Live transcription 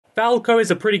Falco is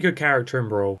a pretty good character in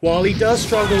Brawl. While he does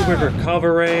struggle with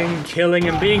recovering, killing,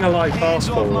 and being a light fast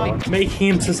faller,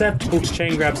 making him susceptible to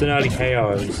chain grabs and early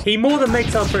KOs, he more than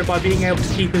makes up for it by being able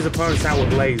to keep his opponents out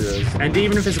with lasers. And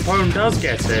even if his opponent does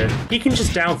get in, he can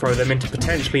just down throw them into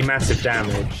potentially massive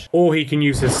damage. Or he can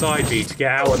use his side B to get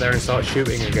out there and start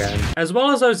shooting again. As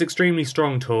well as those extremely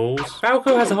strong tools,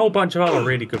 Falco has a whole bunch of other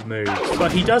really good moves.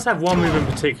 But he does have one move in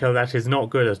particular that is not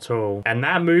good at all. And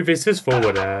that move is his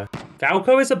forward air.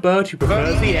 Falco is a bird who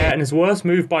prefers the air, and his worst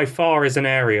move by far is an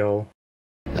aerial.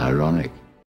 Ironic.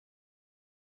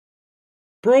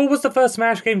 Brawl was the first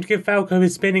Smash game to give Falco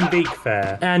his spinning beak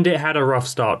fare, and it had a rough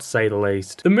start to say the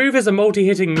least. The move is a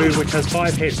multi-hitting move which has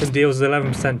 5 hits and deals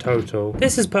 11% total.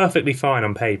 This is perfectly fine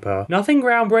on paper. Nothing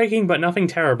groundbreaking, but nothing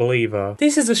terrible either.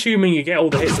 This is assuming you get all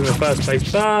the hits in the first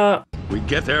place, but... we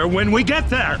get there when we get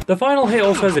there! The final hit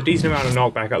also has a decent amount of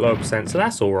knockback at low percent, so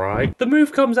that's alright. The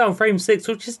move comes out in frame 6,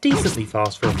 which is decently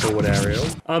fast for a forward aerial.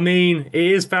 I mean, it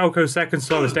is Falco's second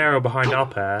slowest aerial behind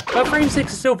up air, but frame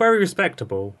 6 is still very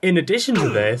respectable. In addition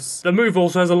to this, the move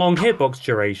also has a long hitbox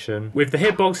duration, with the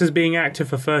hitboxes being active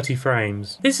for 30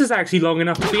 frames. This is actually long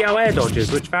enough to beat out air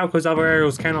dodges, which Falco's other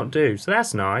aerials cannot do, so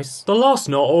that's nice. The last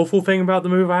not awful thing about the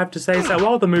move I have to say is that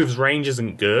while the move's range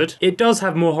isn't good, it does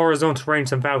have more horizontal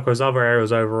range than Falco's other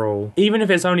aerials overall, even if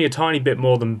it's only a tiny bit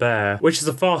more than Bear, which is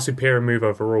a far superior move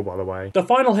overall by the way. The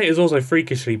final hit is also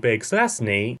freakishly big, so that's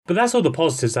neat, but that's all the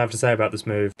positives I have to say about this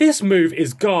move. This move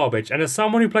is garbage, and as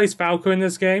someone who plays Falco in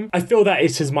this game, I feel that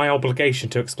it is my obligation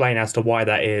to explain as to why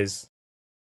that is.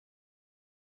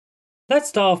 Let's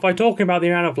start off by talking about the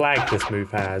amount of lag this move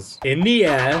has. In the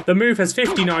air, the move has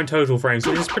 59 total frames,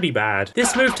 which is pretty bad.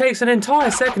 This move takes an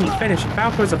entire second to finish, and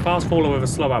Falco is a fast faller with a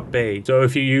slow up B. So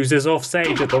if you use this off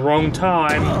stage at the wrong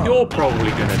time, you're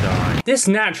probably gonna die. This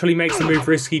naturally makes the move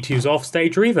risky to use off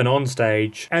stage or even on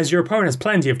stage, as your opponent has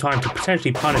plenty of time to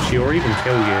potentially punish you or even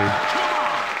kill you.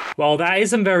 While that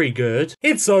isn't very good,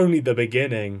 it's only the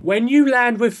beginning. When you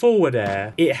land with forward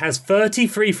air, it has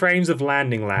 33 frames of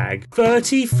landing lag.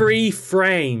 33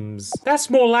 frames! That's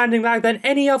more landing lag than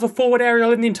any other forward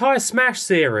aerial in the entire Smash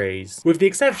series, with the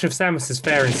exception of Samus's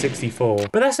Fair in 64.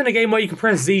 But that's in a game where you can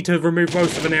press Z to remove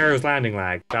most of an aerial's landing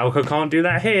lag. Falco can't do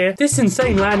that here. This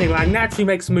insane landing lag naturally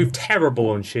makes the move terrible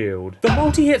on shield. The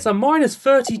multi-hits are minus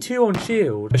 32 on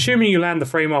shield, assuming you land the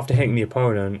frame after hitting the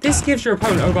opponent. This gives your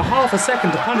opponent over half a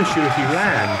second to punish you if you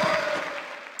land.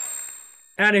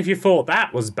 And if you thought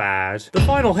that was bad, the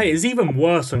final hit is even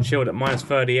worse on shield at minus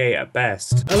 38 at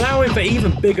best, allowing for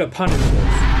even bigger punishments.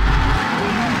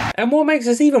 And what makes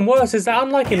this even worse is that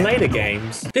unlike in later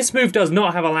games, this move does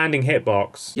not have a landing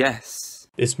hitbox. Yes.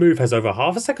 This move has over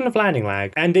half a second of landing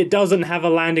lag, and it doesn't have a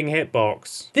landing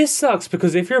hitbox. This sucks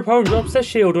because if your opponent drops their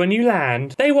shield when you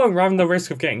land, they won't run the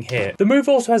risk of getting hit. The move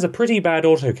also has a pretty bad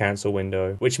auto-cancel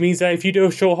window, which means that if you do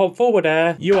a short hop forward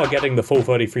air, you are getting the full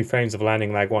 33 frames of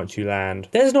landing lag once you land.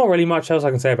 There's not really much else I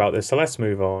can say about this, so let's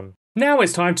move on. Now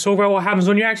it's time to talk about what happens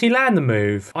when you actually land the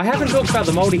move. I haven't talked about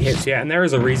the multi-hits yet, and there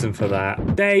is a reason for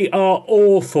that. They are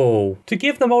awful. To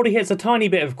give the multi-hits a tiny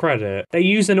bit of credit, they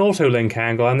use an auto-link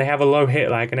angle and they have a low hit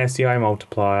lag and SDI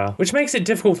multiplier, which makes it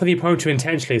difficult for the opponent to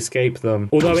intentionally escape them,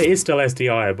 although it is still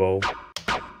SDI-able.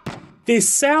 This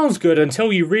sounds good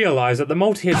until you realise that the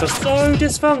multi-hits are so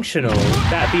dysfunctional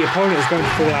that the opponent is going to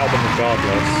fall out of them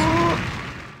regardless.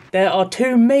 There are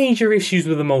two major issues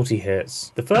with the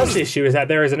multi-hits. The first issue is that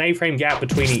there is an 8-frame gap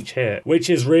between each hit, which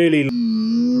is really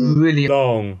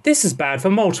long. This is bad for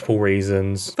multiple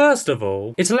reasons. First of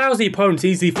all, it allows the opponent to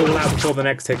easily fall out before the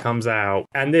next hit comes out,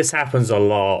 and this happens a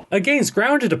lot. Against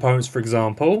grounded opponents, for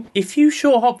example, if you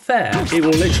short hop fair, it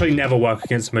will literally never work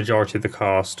against the majority of the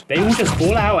cast. They will just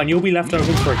fall out and you'll be left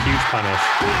open for a huge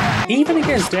punish. Even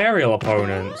against aerial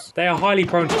opponents, they are highly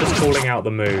prone to just falling out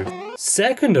the move.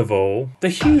 Second of all, the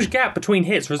huge gap between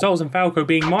hits results in Falco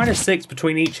being -6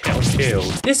 between each hit on shield.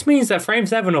 This means that frame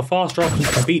 7 or faster options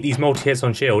can beat these multi-hits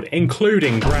on shield,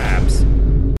 including grabs.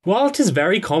 While it is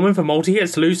very common for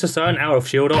multi-hits to lose to certain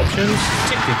out-of-shield options,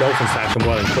 particularly Dolphin Slash and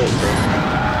Whirling Fortress,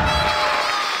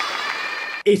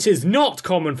 it is not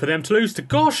common for them to lose to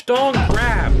gosh darn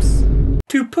grabs.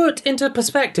 To put into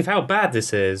perspective how bad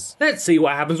this is, let's see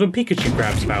what happens when Pikachu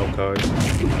grabs Falco.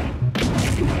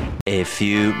 A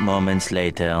few moments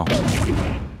later.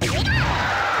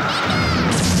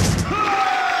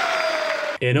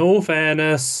 In all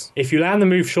fairness, if you land the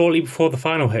move shortly before the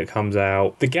final hit comes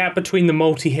out, the gap between the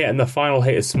multi-hit and the final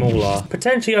hit is smaller,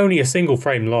 potentially only a single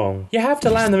frame long. You have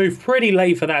to land the move pretty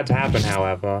late for that to happen,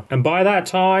 however, and by that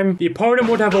time, the opponent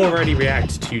would have already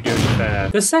reacted to you doing fair.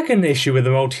 The second issue with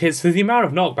the multi-hits is the amount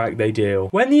of knockback they deal.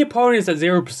 When the opponent is at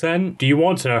 0%, do you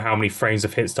want to know how many frames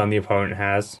of hit stun the opponent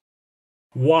has?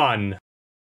 1.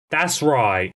 That's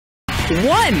right.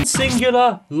 1!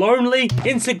 Singular, lonely,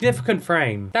 insignificant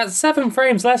frame. That's 7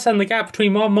 frames less than the gap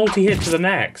between one multi-hit to the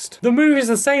next. The move is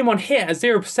the same on hit at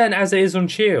 0% as it is on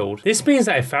shield. This means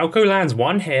that if Falco lands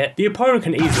one hit, the opponent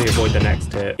can easily avoid the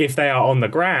next hit. If they are on the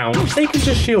ground, they can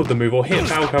just shield the move or hit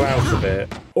Falco out of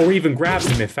it. Or even grab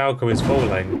him if Falco is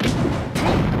falling.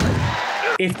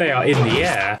 If they are in the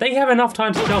air, they have enough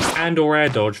time to jump and or air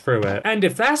dodge through it. And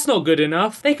if that's not good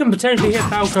enough, they can potentially hit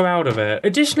Falco out of it.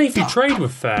 Additionally, if you trade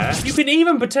with Fair, you can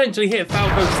even potentially hit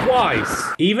Falco twice.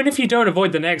 Even if you don't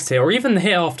avoid the next hit or even the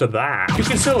hit after that, you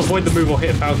can still avoid the move or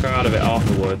hit Falco out of it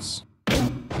afterwards.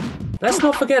 Let's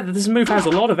not forget that this move has a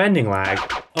lot of ending lag,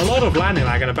 a lot of landing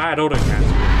lag and a bad auto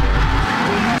cancel.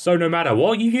 So no matter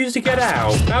what you use to get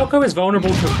out, Falco is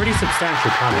vulnerable to a pretty substantial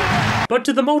punish. But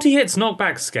do the multi-hits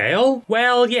knockback scale?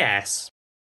 Well, yes.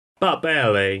 But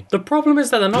barely. The problem is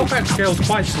that the knockback scales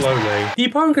quite slowly. The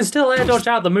opponent can still air dodge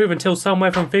out the move until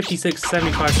somewhere from 56 to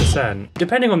 75%,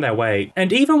 depending on their weight.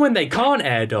 And even when they can't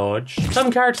air dodge,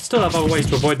 some characters still have other ways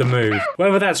to avoid the move,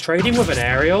 whether that's trading with an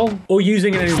aerial or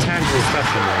using an intangible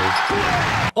special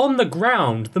move. On the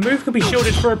ground, the move can be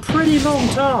shielded for a pretty long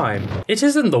time. It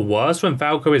isn't the worst when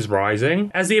Falco is rising,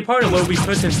 as the opponent will be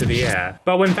put into the air.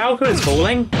 But when Falco is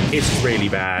falling, it's really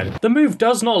bad. The move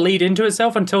does not lead into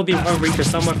itself until the opponent reaches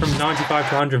somewhere from 95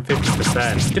 to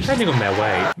 150%, depending on their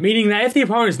weight. Meaning that if the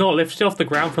opponent is not lifted off the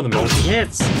ground from the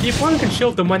multi-hits, the opponent can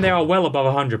shield them when they are well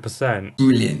above 100%.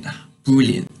 Brilliant.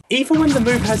 Brilliant. Even when the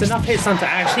move has enough hit stun to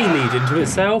actually lead into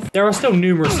itself, there are still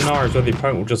numerous scenarios where the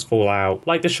opponent will just fall out,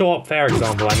 like the short up fair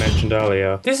example I mentioned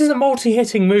earlier. This is a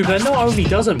multi-hitting move that not only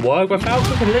doesn't work, but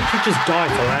Falco can literally just die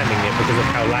for landing it because of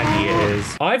how laggy it is.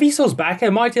 Ivysaur's back air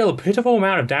might deal a pitiful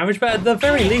amount of damage, but at the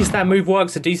very least that move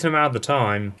works a decent amount of the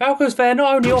time. Falco's fair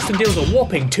not only often deals a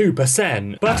whopping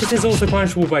 2%, but it is also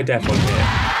punishable by death on hit.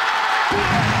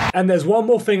 And there's one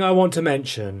more thing I want to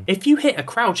mention. If you hit a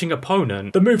crouching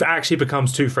opponent, the move actually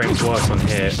becomes 2 frames worse on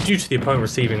hit, due to the opponent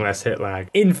receiving less hit lag.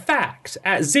 In fact,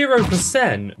 at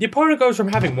 0%, the opponent goes from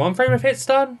having 1 frame of hit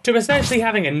stun to essentially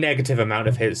having a negative amount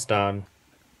of hit stun.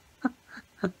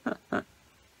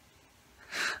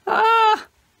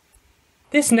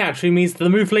 This naturally means that the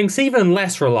move links even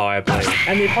less reliably,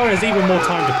 and the opponent has even more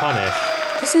time to punish.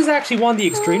 This is actually one of the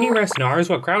extremely rare scenarios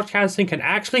where crouch cancelling can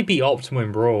actually be optimal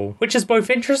in Brawl, which is both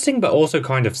interesting but also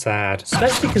kind of sad,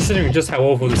 especially considering just how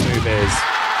awful this move is.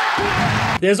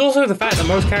 There's also the fact that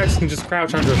most characters can just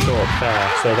crouch under a short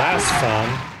fair, so that's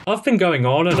fun. I've been going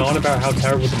on and on about how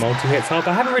terrible the multi-hits are, but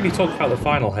I haven't really talked about the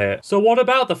final hit. So what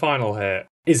about the final hit?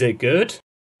 Is it good?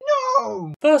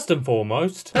 No! First and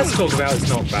foremost, let's talk about its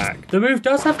knockback. The move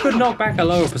does have good knockback at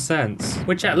lower percents,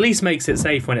 which at least makes it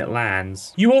safe when it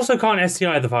lands. You also can't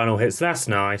STI the final hit, so that's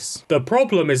nice. The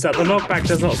problem is that the knockback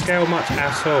does not scale much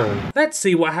at all. Let's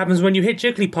see what happens when you hit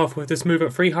Jigglypuff with this move at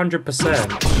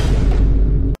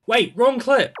 300%. Wait, wrong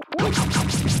clip!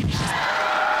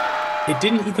 It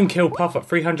didn't even kill Puff at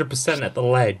 300% at the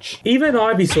ledge. Even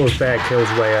Ivysaur's bear kills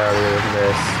way earlier than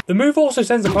this. The move also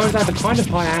sends opponents at a kind of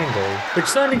high angle, which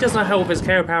certainly does not help with its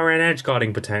KO power and edge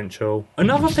guarding potential.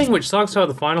 Another thing which sucks about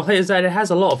the final hit is that it has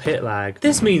a lot of hit lag.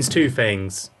 This means 2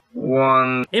 things.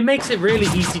 1. It makes it really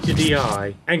easy to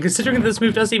DI, and considering that this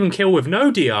move doesn't even kill with no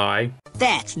DI,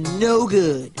 That's no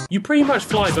good. you pretty much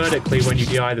fly vertically when you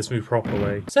DI this move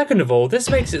properly. Second of all, this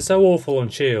makes it so awful on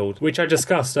shield, which I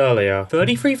discussed earlier.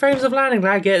 33 frames of landing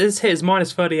lag, yet this hit is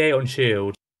minus 38 on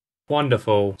shield.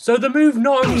 Wonderful. So the move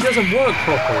not only doesn't work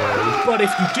properly, but if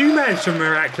you do manage to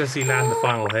miraculously land the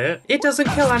final hit, it doesn't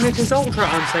kill and it is ultra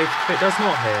unsafe if it does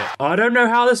not hit. I don't know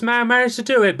how this man managed to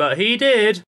do it, but he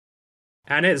did.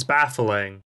 And it's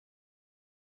baffling.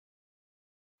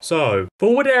 So,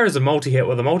 forward air is a multi-hit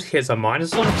where the multi-hits are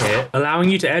minus on hit, allowing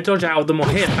you to air dodge out of them or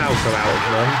hit Falco out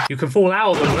of them. You can fall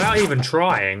out of them without even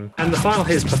trying, and the final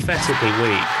hit is pathetically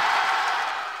weak.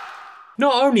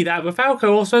 Not only that, but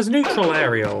Falco also has neutral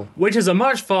aerial, which is a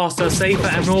much faster, safer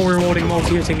and more rewarding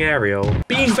multi-hitting aerial,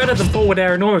 being better than forward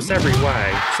air in almost every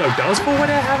way. So does forward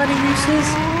air have any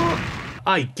uses?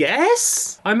 I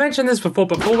guess? I mentioned this before,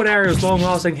 but forward aerial's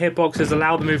long-lasting hitboxes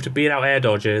allow the move to beat out air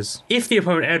dodges, if the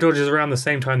opponent air dodges around the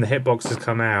same time the hitboxes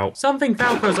come out, something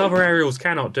Falco's other aerials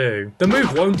cannot do. The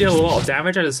move won't deal a lot of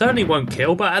damage and it certainly won't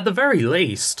kill, but at the very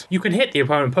least, you can hit the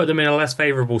opponent and put them in a less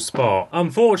favourable spot.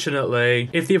 Unfortunately,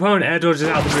 if the opponent air dodges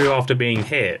out the move after being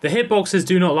hit, the hitboxes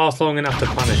do not last long enough to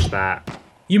punish that.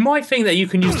 You might think that you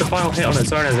can use the final hit on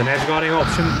its own as an edge guarding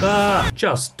option, but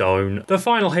just don't. The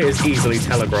final hit is easily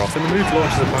telegraphed and the move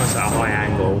launches opponents at a high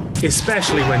angle,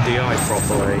 especially when DI'd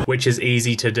properly, which is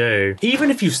easy to do. Even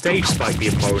if you stage spike the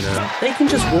opponent, they can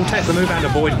just wall tech the move and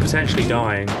avoid potentially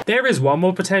dying. There is one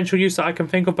more potential use that I can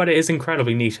think of, but it is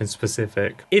incredibly niche and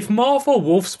specific. If Marth or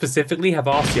Wolf specifically have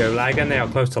RCO lag and they are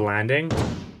close to landing,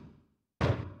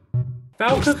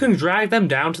 Falco can drag them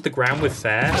down to the ground with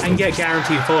fair and get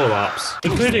guaranteed follow-ups,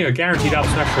 including a guaranteed up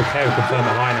smash for a KO confirmed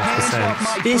at high enough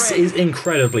percent. This is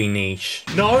incredibly niche,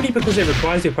 not only because it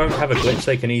requires the opponent to have a glitch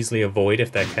they can easily avoid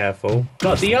if they're careful,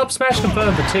 but the up smash confirm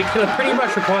in particular pretty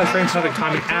much requires frame perfect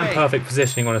timing and perfect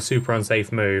positioning on a super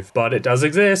unsafe move, but it does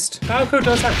exist. Falco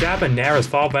does have jab and nair as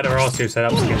far better RCO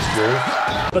setups against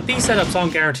Wolf, but these setups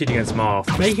aren't guaranteed against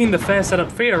Marth, making the fair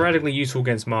setup theoretically useful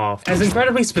against Marth, as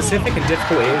incredibly specific and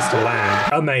difficult it is to land.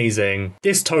 Amazing.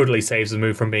 This totally saves the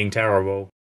move from being terrible.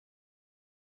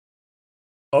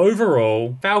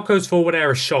 Overall, Falco's forward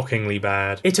air is shockingly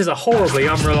bad. It is a horribly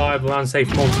unreliable, unsafe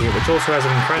multi-hit which also has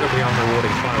an incredibly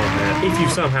unrewarding final hit, if you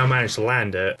somehow manage to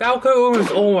land it. Falco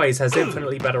almost always has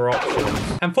infinitely better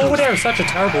options, and forward air is such a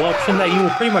terrible option that you will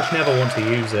pretty much never want to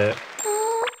use it.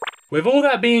 With all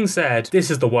that being said, this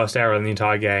is the worst error in the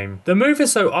entire game. The move is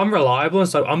so unreliable and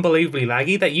so unbelievably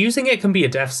laggy that using it can be a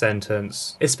death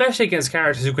sentence, especially against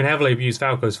characters who can heavily abuse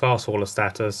Falco's fast faller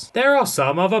status. There are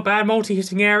some other bad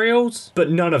multi-hitting aerials,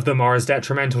 but none of them are as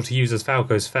detrimental to use as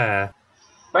Falco's fair.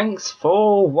 Thanks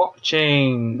for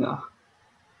watching,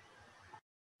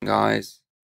 guys.